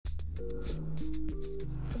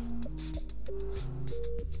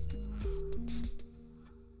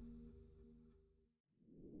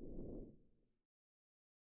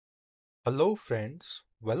Hello friends,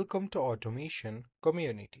 welcome to Automation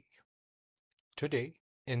Community. Today,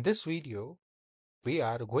 in this video, we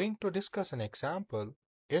are going to discuss an example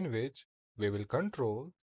in which we will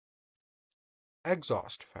control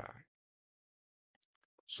exhaust fan.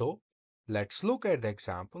 So, let's look at the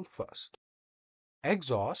example first.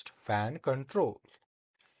 Exhaust fan control.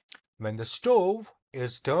 When the stove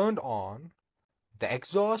is turned on, the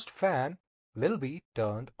exhaust fan will be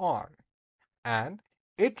turned on and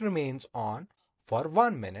it remains on for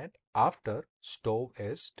 1 minute after stove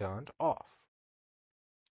is turned off.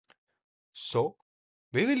 So,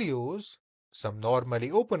 we will use some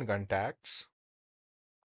normally open contacts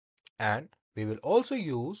and we will also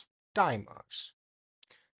use timers.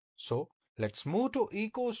 So, let's move to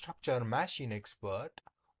EcoStruxure Machine Expert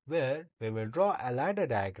where we will draw a ladder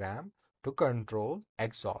diagram to control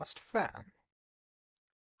exhaust fan.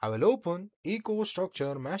 I will open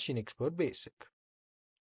EcoStruxure Machine Expert Basic.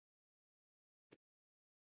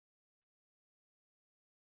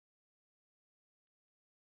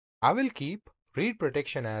 I will keep read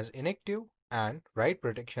protection as inactive and write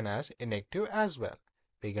protection as inactive as well.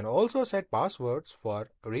 We can also set passwords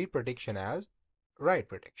for read protection as write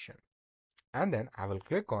protection. And then I will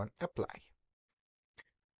click on apply.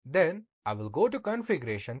 Then I will go to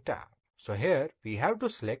configuration tab. So here we have to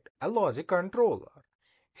select a logic controller.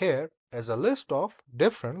 Here is a list of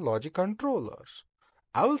different logic controllers.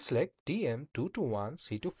 I will select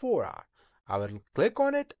TM221C24R. I will click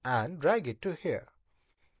on it and drag it to here.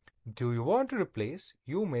 Do you want to replace?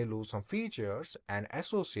 You may lose some features and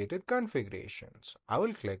associated configurations. I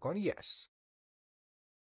will click on yes.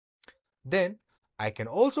 Then I can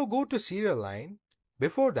also go to serial line.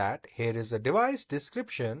 Before that, here is the device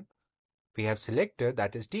description we have selected,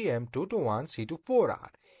 that is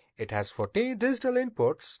TM221C24R. It has 14 digital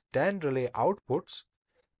inputs, 10 relay outputs,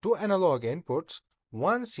 2 analog inputs,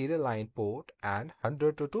 1 serial line port and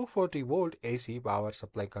 100 to 240 volt AC power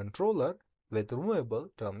supply controller with removable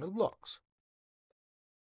terminal blocks.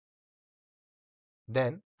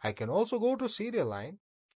 Then I can also go to serial line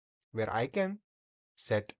where I can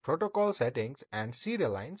set protocol settings and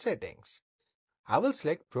serial line settings. I will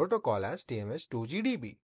select protocol as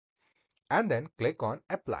TMS2GDB and then click on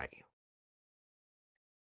apply.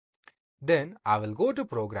 Then I will go to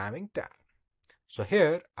programming tab. So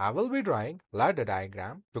here I will be drawing ladder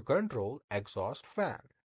diagram to control exhaust fan.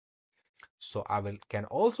 So I can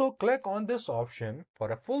also click on this option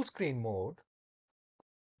for a full screen mode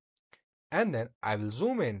and then I will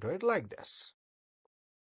zoom into it like this.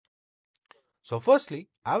 So firstly,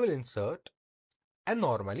 I will insert a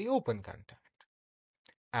normally open contact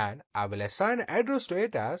and I will assign address to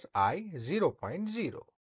it as I0.0.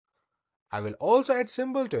 I will also add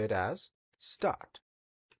symbol to it as start.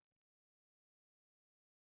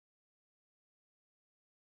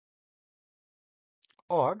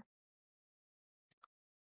 Or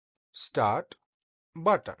start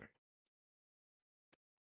button.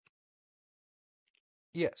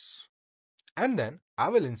 Yes. And then I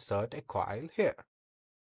will insert a coil here.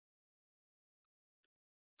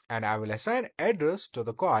 And I will assign address to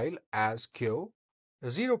the coil as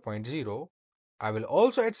Q0.0. I will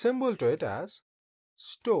also add symbol to it as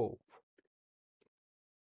stove.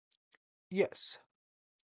 Yes.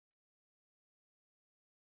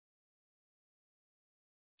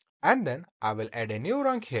 And then I will add a new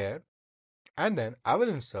rung here and then I will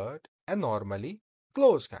insert a normally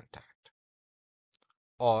closed contact.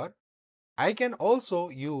 Or I can also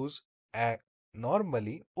use a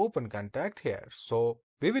normally open contact here. So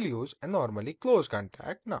we will use a normally closed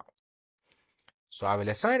contact now. So I will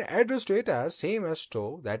assign address to it as same as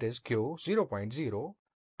stove, that is Q0.0,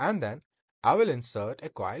 and then I will insert a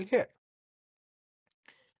coil here.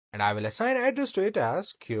 And I will assign address to it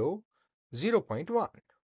as Q0.1.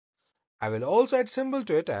 I will also add symbol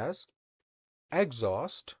to it as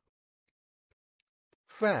exhaust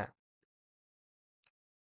fan.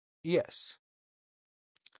 Yes.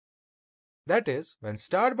 That is, when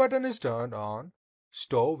start button is turned on,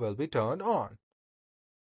 stove will be turned on.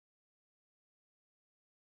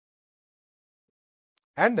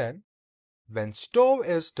 And then, when stove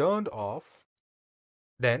is turned off,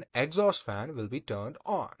 then exhaust fan will be turned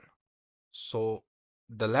on. So,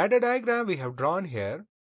 the ladder diagram we have drawn here,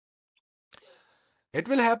 it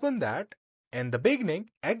will happen that in the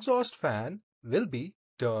beginning, exhaust fan will be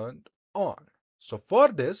turned on. So for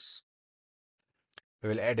this, we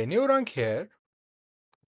will add a new rung here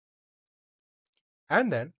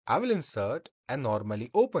and then I will insert a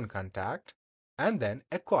normally open contact and then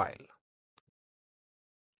a coil.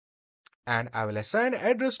 And I will assign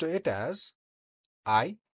address to it as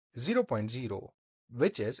I0.0,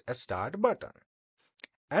 which is a start button.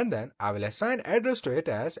 And then I will assign address to it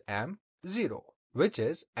as M0, which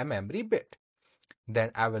is a memory bit.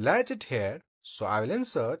 Then I will latch it here, so I will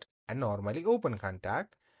insert a normally open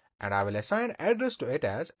contact and I will assign address to it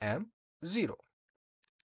as M0.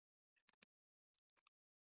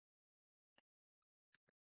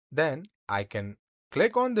 Then I can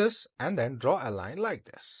click on this and then draw a line like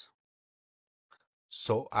this.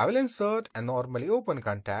 So I will insert a normally open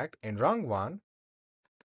contact in rung 1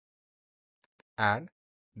 and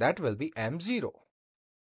that will be M0.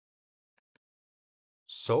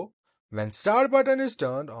 So when start button is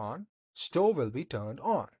turned on, stove will be turned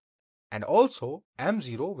on and also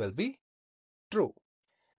M0 will be true.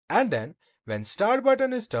 And then when start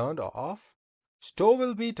button is turned off, stove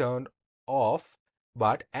will be turned off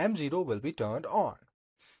but M0 will be turned on.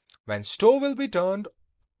 When stove will be turned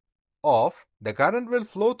off, the current will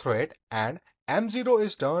flow through it and M0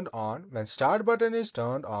 is turned on. When start button is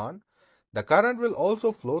turned on, the current will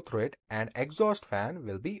also flow through it and exhaust fan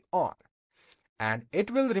will be on and it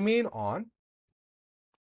will remain on.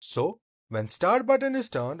 So when start button is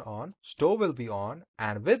turned on, stove will be on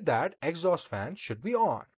and with that exhaust fan should be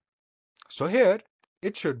on. So here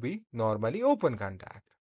it should be normally open contact.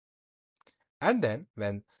 And then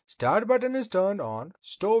when start button is turned on,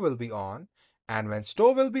 stove will be on and when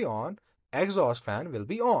stove will be on, exhaust fan will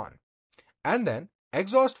be on. And then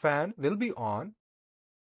exhaust fan will be on.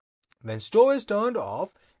 When stove is turned off,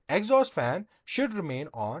 exhaust fan should remain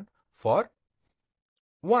on for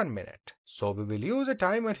 1 minute. So we will use a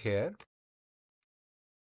timer here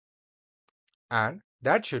and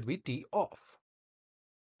that should be T off.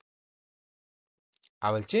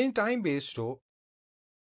 I will change time base to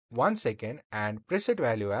 1 second and preset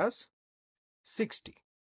value as 60.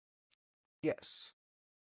 Yes.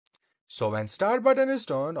 So when start button is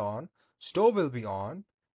turned on, stove will be on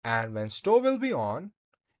and when stove will be on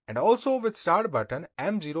and also with start button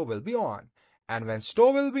M0 will be on and when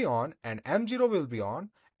stove will be on and M0 will be on,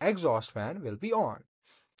 exhaust fan will be on.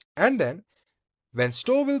 And then when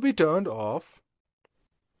stove will be turned off,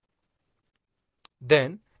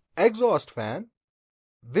 then exhaust fan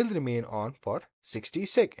will remain on for 60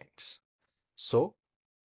 seconds. So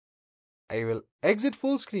I will exit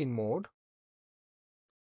full screen mode.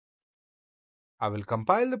 I will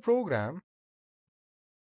compile the program.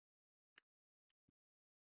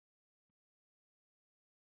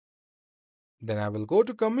 Then I will go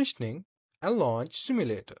to commissioning and launch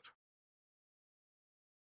simulator.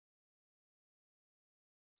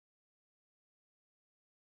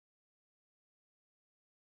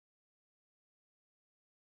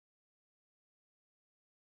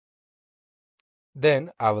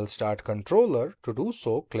 Then I will start controller. To do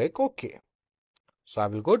so, click OK. So I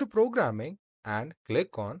will go to programming and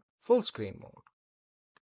click on full screen mode.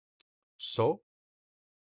 So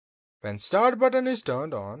when start button is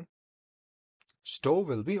turned on, stove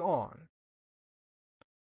will be on.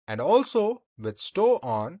 And also with stove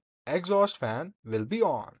on, exhaust fan will be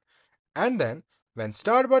on. And then when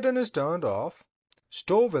start button is turned off,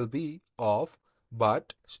 stove will be off,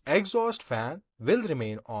 but exhaust fan will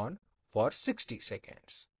remain on for 60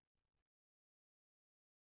 seconds.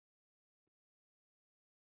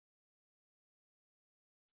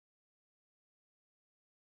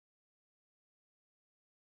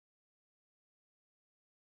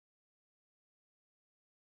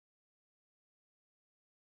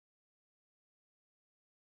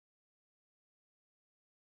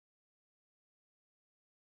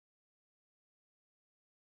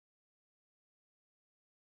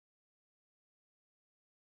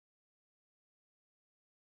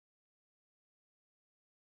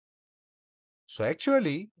 So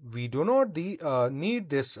actually, we do not need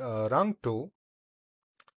this rung 2.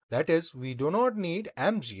 That is, we do not need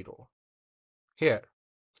M0 here.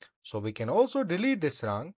 So we can also delete this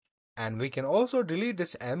rung and we can also delete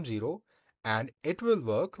this M0 and it will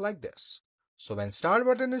work like this. So when start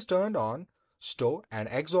button is turned on, stove and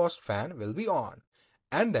exhaust fan will be on.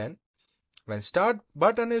 And then when start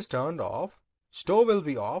button is turned off, stove will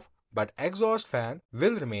be off, but exhaust fan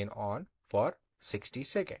will remain on for 60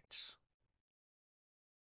 seconds.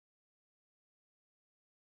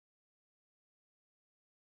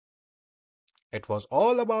 It was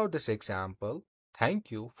all about this example. Thank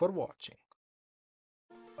you for watching.